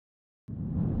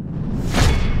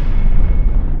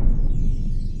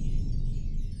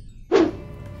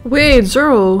Wait,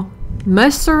 Zero.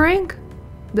 Master rank?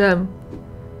 Damn.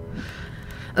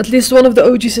 At least one of the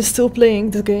OGs is still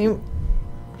playing the game.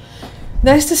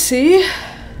 Nice to see.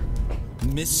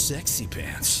 Miss Sexy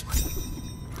Pants.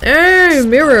 Hey,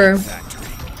 mirror.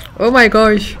 Oh my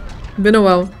gosh. Been a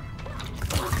while.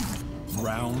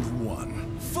 Round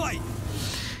 1. Fight!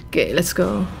 Okay, let's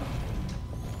go.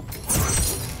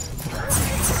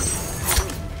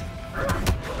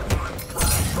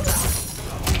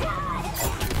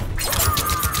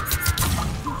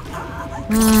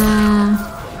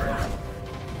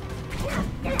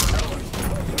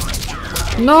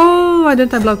 No, why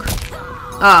didn't I block?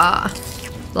 Ah,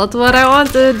 not what I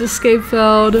wanted. Escape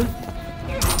failed.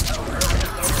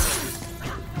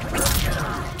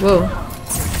 Whoa.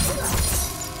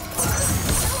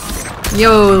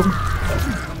 Yo.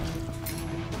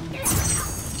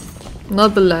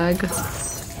 Not the lag.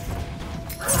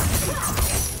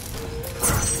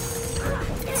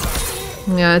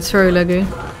 Yeah, it's very laggy.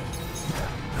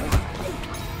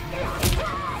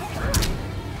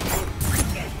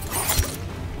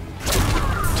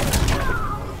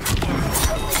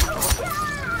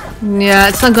 Yeah,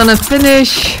 it's not gonna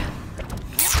finish.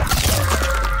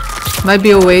 Might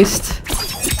be a waste.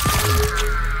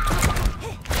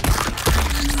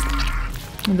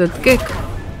 That kick.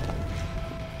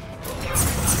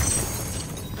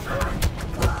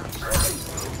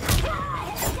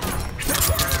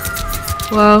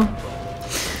 Wow.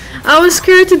 I was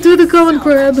scared to do the common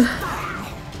grab.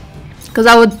 Because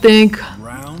I would think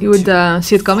you would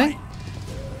see it coming.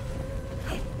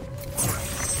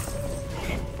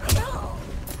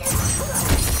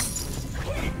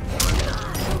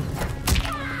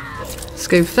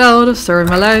 Escape failed, story of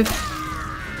my life.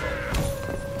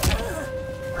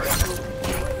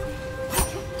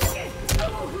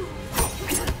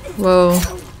 Whoa.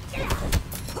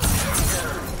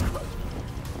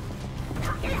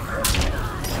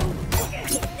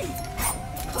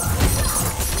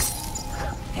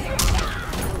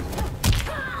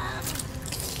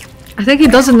 I think he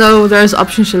doesn't know there's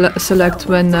option select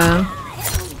when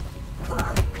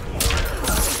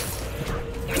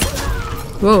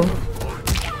whoa.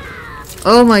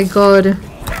 Oh my god.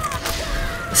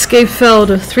 Escape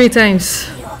failed 3 times.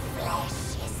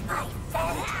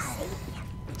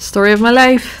 Story of my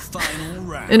life.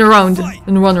 In a round.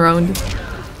 In 1 round.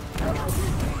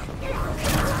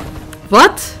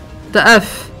 What? The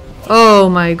F. Oh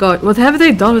my god. What have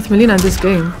they done with Melina in this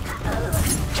game?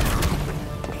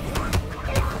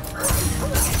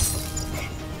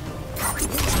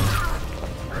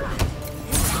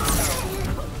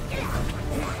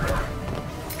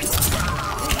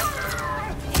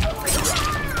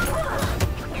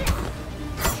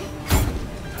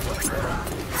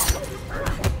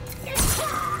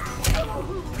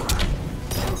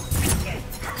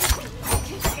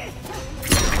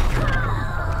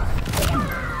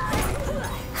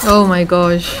 Oh my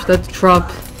gosh, that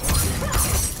drop.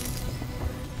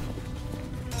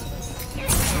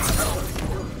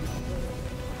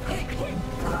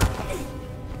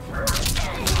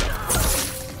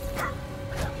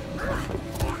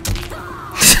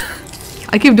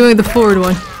 I keep doing the forward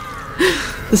one.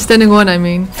 The standing one, I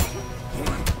mean.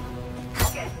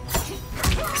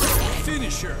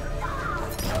 Finisher.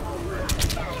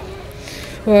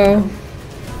 Wow.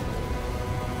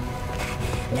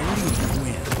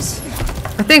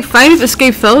 I think 5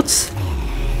 escape fails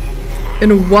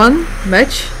in 1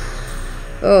 match.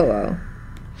 Oh wow.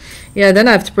 Yeah, then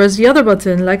I have to press the other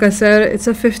button. Like I said, it's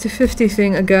a 50-50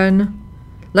 thing again.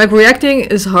 Like reacting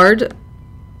is hard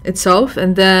itself,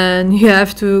 and then you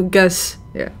have to guess.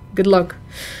 Yeah, good luck.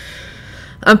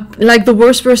 I'm like the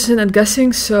worst person at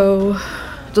guessing, so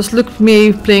just look at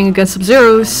me playing against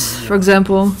Sub-Zeros, for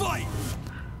example.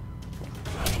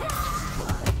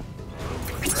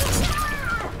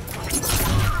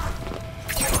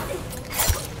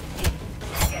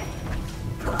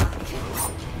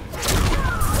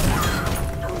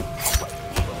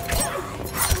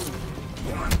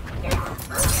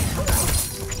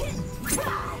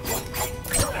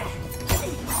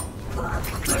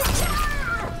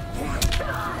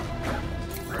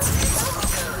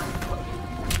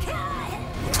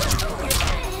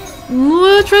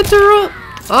 Try to roll.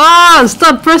 Ah,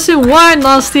 stop pressing Y,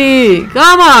 nasty.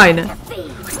 Come on.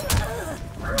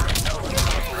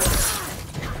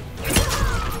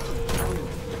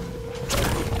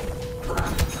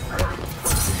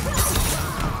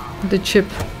 The chip.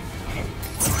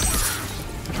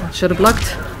 Should have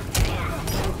blocked.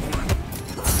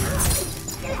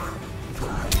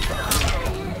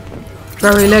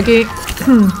 Very laggy.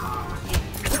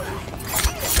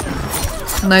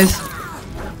 Nice.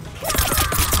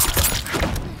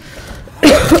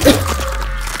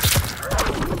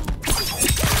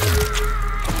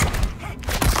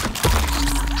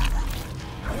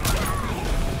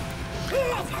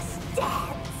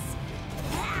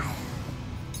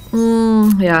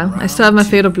 Yeah, I still have my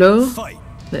fatal blow. Fight.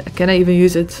 Can I even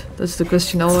use it? That's the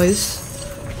question always.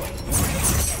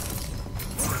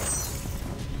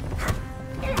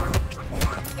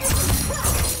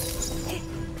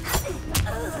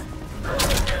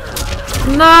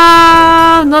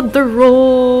 No, not the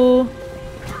roll.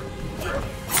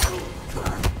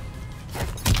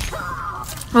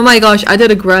 Oh my gosh, I did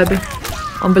a grab.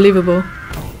 Unbelievable.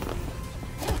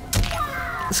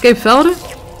 Escape failed?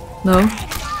 No.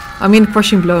 I mean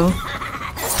crushing blow.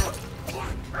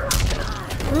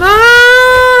 No!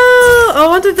 I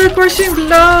wanted the crushing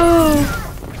blow!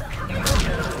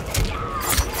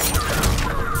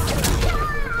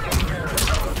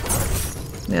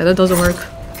 Yeah, that doesn't work.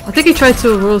 I think he tried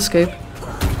to roll escape.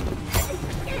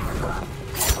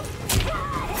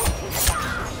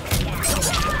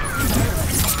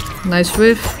 Nice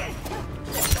whiff.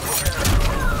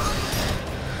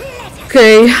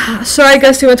 Okay, so I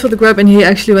guess he went for the grab and he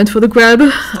actually went for the grab.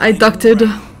 I ducked it.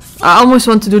 I almost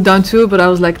want to do down 2, but I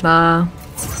was like, nah.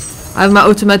 I have my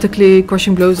automatically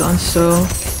crushing blows on, so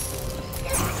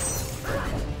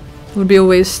it would be a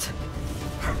waste.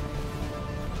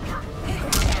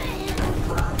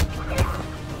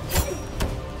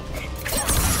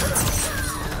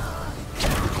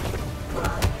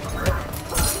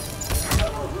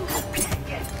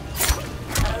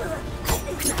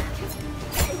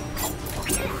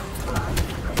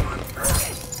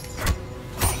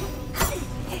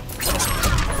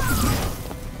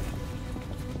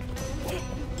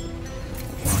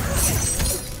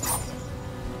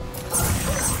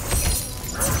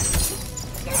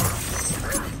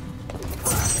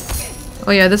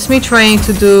 Oh yeah, that's me trying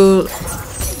to do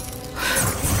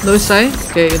low side.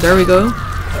 Okay, there we go.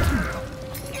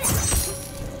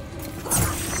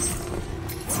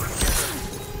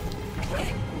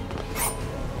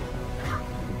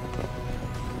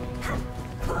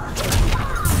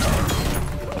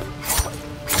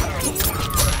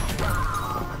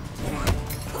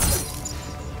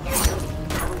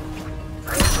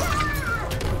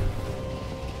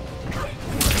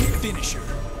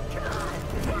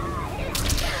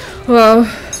 Well,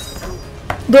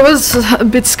 that was a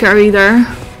bit scary there,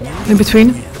 in between.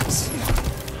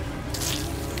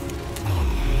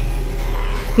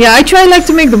 Yeah, I try like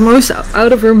to make the most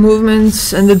out of her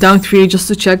movements and the down 3 just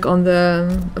to check on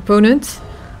the opponent.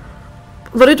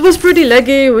 But it was pretty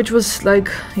laggy, which was like,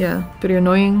 yeah, pretty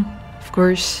annoying, of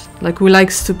course. Like, who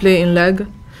likes to play in lag?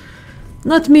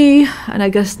 Not me, and I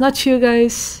guess not you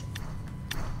guys.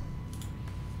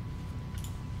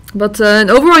 But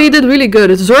overall he did really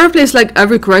good. Zora plays like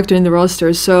every character in the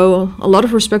roster, so a lot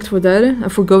of respect for that,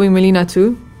 and for going Melina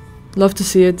too. Love to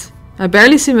see it. I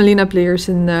barely see Melina players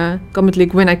in Kombat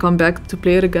League when I come back to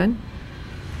play it again.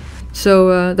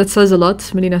 So that says a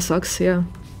lot. Melina sucks, yeah.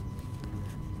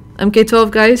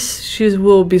 MK12 guys, she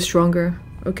will be stronger.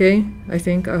 Okay, I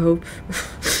think, I hope.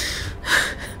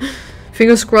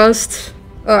 Fingers crossed.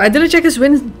 Oh, I didn't check his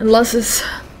wins and losses.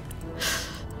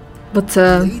 But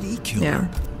yeah.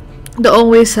 They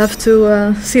always have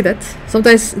to see that.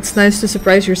 Sometimes it's nice to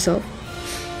surprise yourself.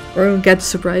 Or get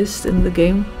surprised in the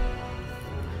game.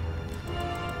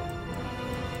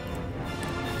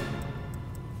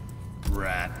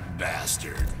 Rat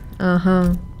bastard.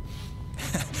 Uh-huh.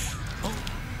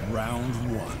 Round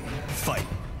 1. Fight.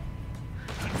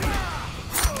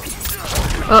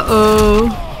 Uh-oh.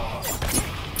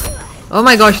 Oh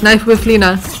my gosh, knife with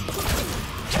Lina.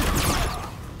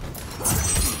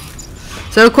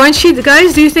 So coin sheet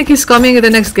guys, do you think he's coming in the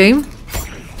next game?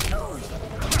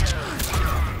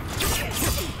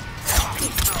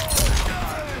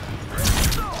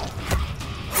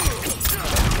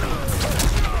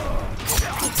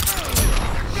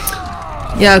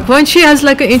 Yeah, Quan Chi has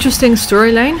like an interesting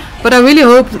storyline, but I really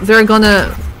hope they're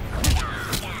gonna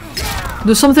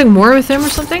do something more with him or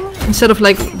something, instead of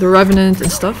like the Revenant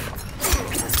and stuff.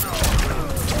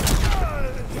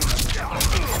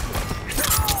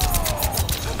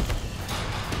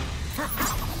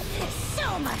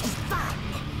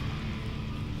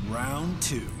 Round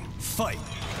 2. Fight.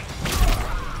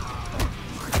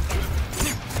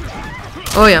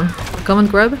 Oh yeah, come and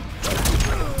grab.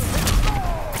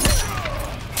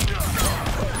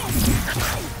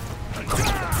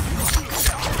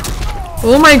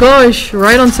 Oh my gosh,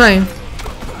 right on time.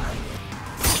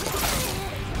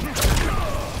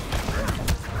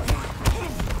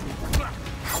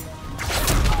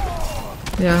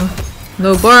 Yeah,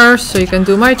 no bars, so you can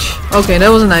do much. Okay, that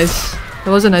was a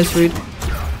nice read.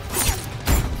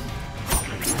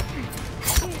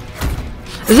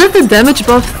 Is that the damage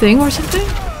buff thing or something?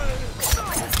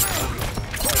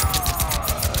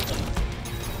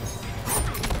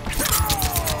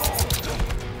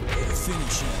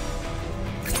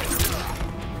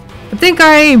 think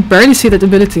I barely see that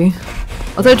ability.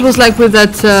 I thought it was like with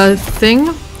that thing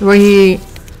where he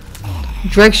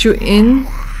drags you in,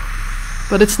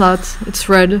 but it's not. It's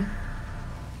red.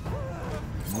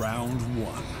 Round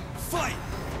 1. Fight.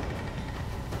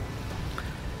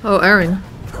 Oh, Aaron.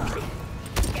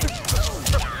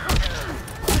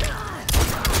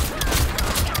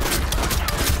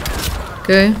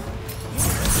 Okay.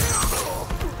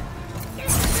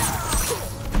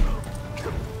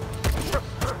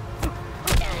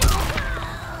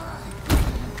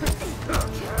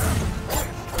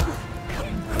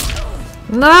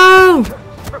 No!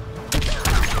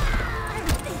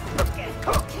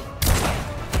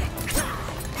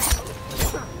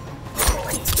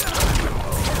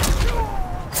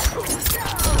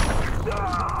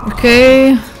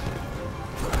 Okay.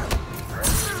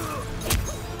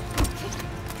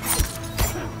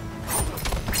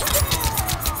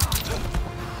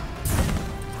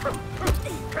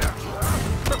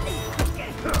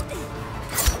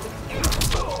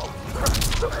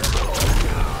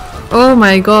 Oh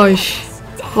my gosh.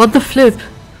 What the flip?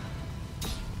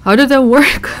 How did that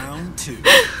work? Round 2.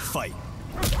 Fight.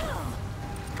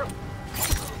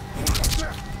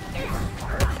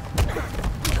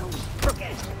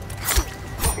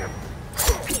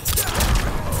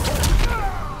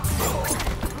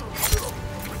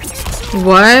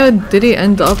 Why did he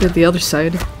end up at the other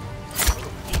side?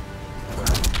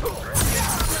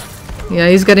 Yeah,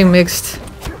 he's getting mixed.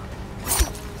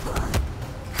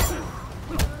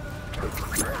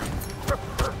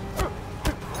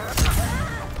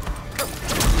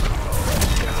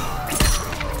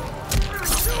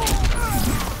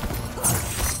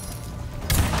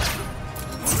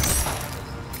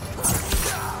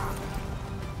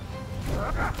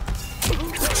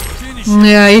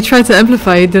 Yeah, he tried to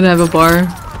amplify, he didn't have a bar.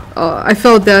 Oh, I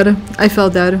felt dead. I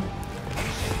felt dead.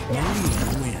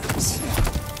 Wins.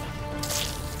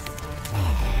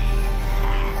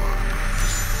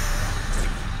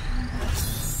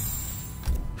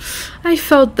 I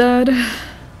felt dead.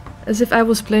 As if I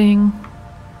was playing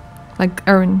like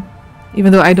Aaron.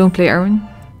 Even though I don't play Aaron.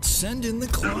 Send in the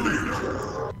clone.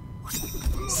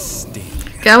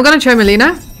 Okay, I'm gonna try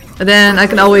Melina. And then I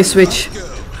can always switch.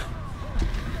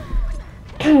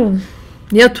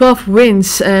 Yeah, 12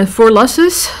 wins and 4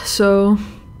 losses, so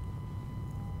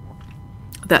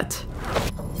that.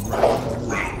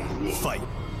 Fight.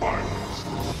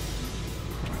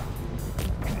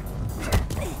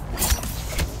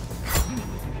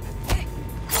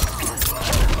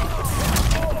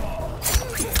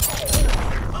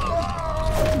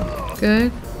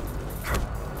 Good.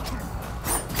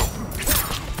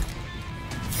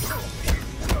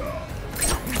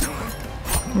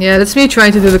 Yeah, that's me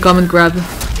trying to do the common grab.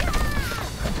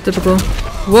 Typical.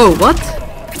 Whoa, what?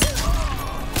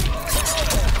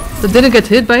 That didn't get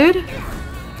hit by it?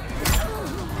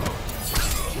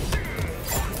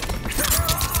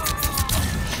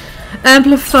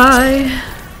 Amplify.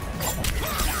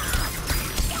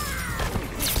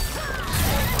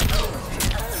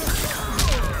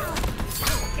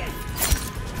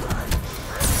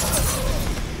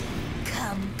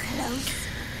 Come close.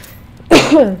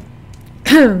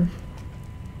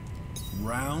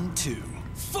 Round 2.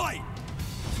 Fight.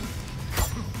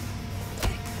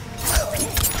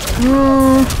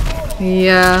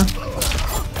 Yeah.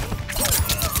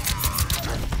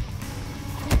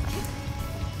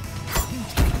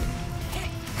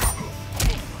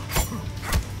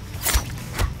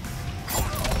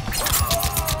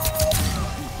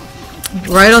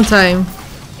 Right on time.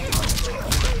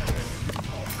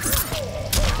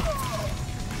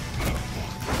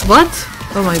 What?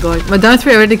 Oh my god. My down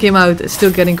 3 already came out. It's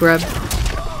still getting grabbed.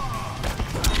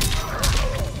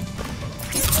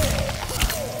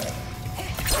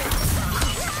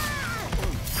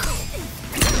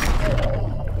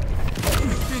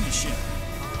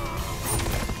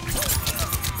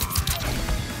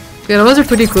 Okay, that was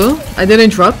pretty cool. I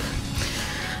didn't drop.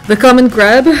 The common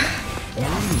grab.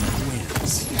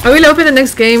 I really hope in the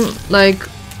next game, like...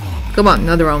 Come on,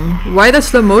 another round. Why that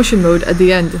slow motion mode at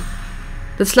the end?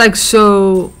 That's like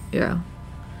so... Yeah.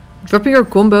 Dropping your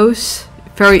combos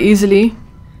very easily.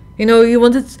 You know, you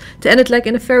wanted to end it like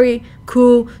in a very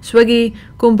cool, swaggy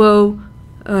combo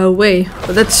way.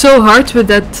 But that's so hard with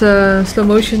that slow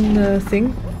motion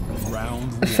thing.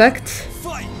 Effect.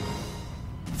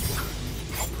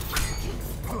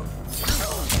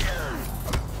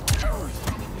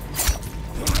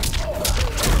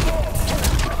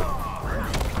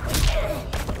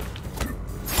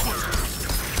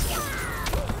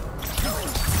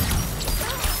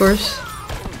 Of course.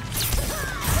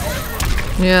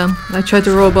 Yeah, I tried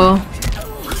to roll ball.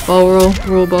 Ball roll,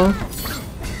 roll ball.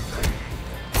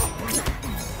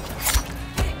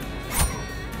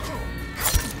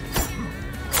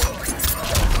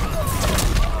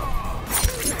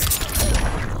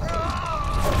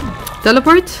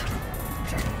 Teleport?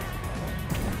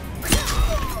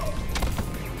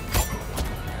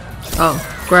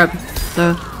 Oh, grab.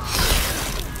 The.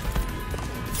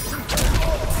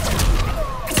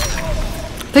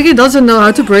 I think he doesn't know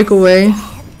how to break away.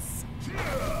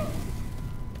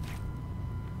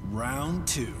 Round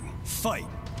 2. Fight.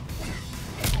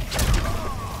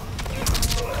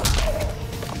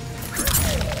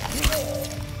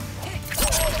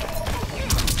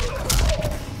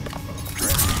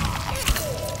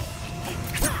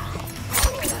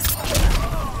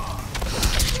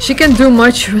 She can't do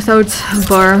much without a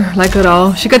bar, like at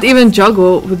all. She can't even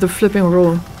juggle with the flipping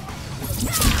roll.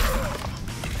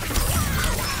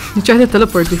 You tried to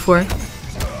teleport before.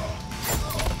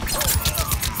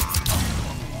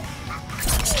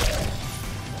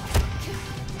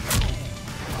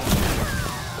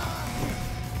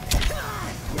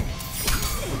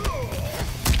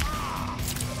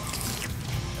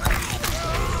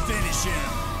 Finish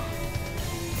him.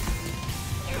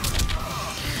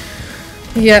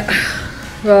 Yeah,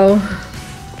 well,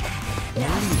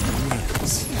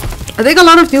 I think a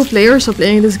lot of new players are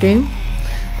playing this game,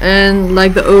 and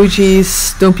like the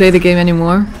OGs don't play the game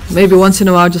anymore. Maybe once in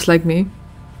a while, just like me.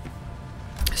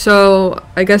 So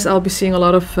I guess I'll be seeing a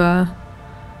lot of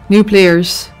new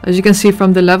players, as you can see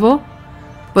from the level.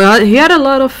 But he had a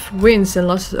lot of wins and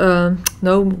losses.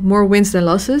 No, more wins than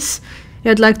losses. He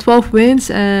had like 12 wins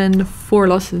and 4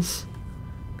 losses,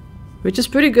 which is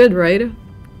pretty good, right?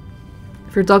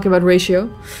 If you're talking about ratio.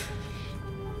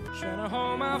 Tryna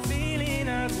hold my feeling,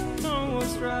 I don't know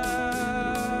what's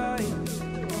right.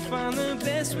 I'll find the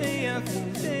best way, I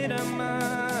think that I might.